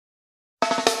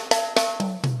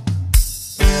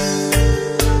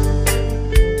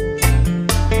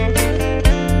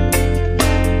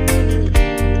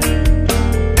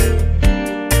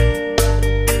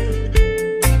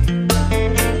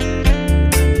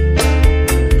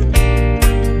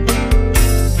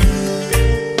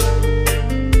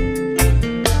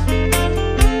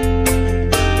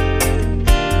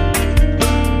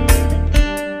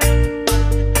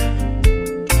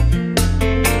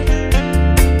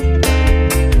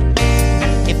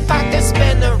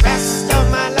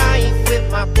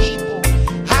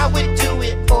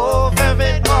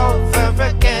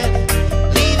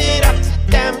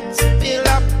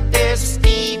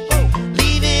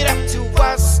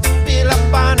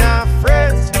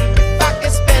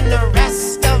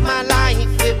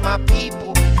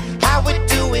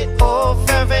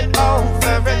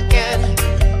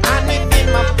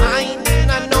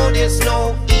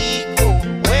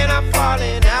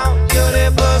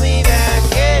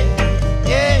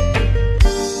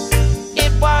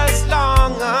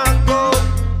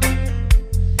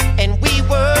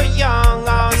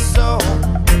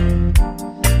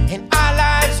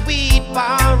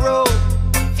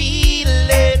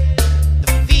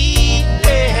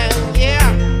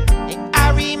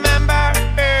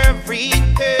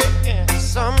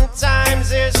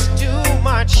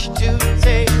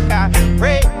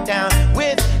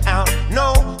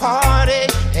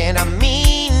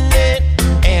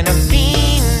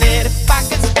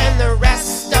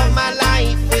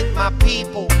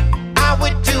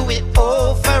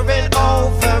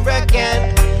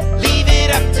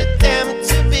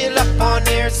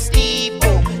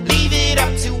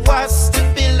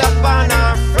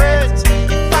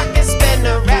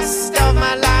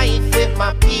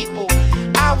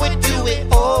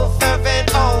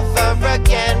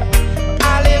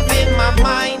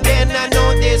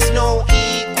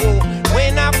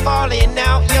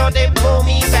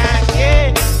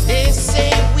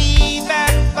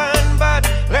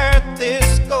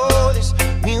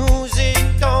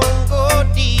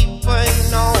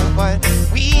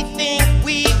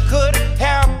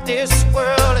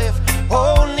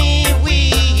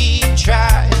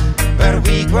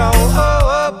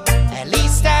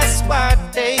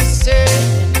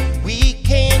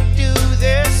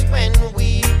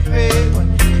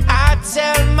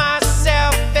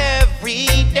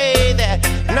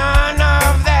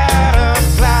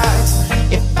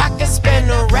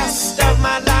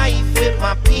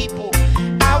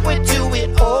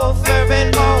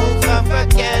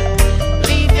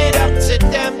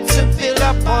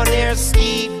their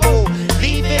steeple.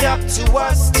 Leave it up to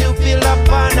us to build up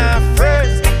on our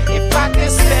first. If I could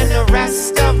spend the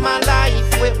rest of my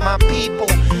life with my people,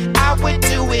 I would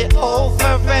do it over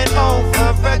and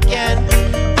over again.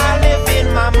 I live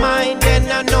in my mind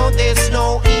and I know there's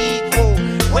no equal.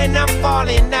 When I'm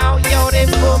falling out, yo, they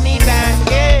pull me back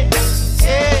in.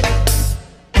 Yeah.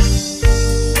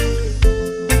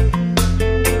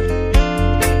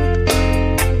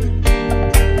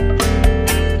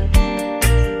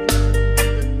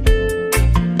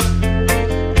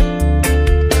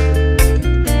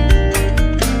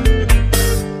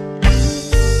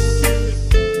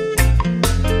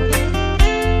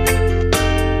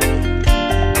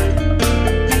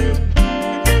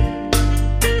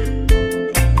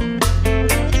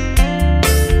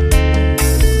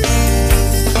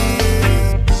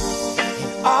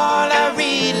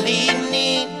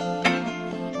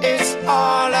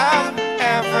 All I've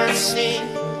ever seen.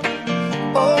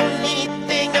 Only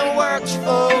thing that works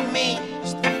for me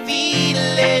is the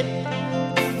feeling,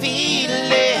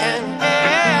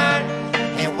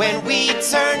 and when we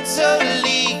turn to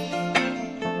leave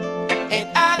and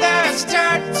others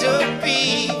turn to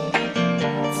be,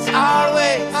 it's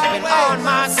always been on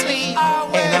my sleeve,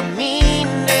 and I mean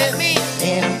it,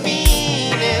 and I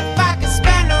mean it. If I could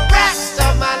spend the rest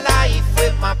of my life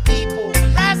with my people,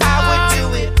 I would do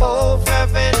it over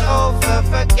and over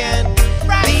again.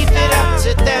 Leave it up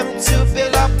to them to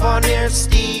build up on their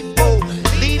steeple.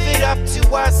 Leave it up to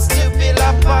us to build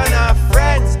up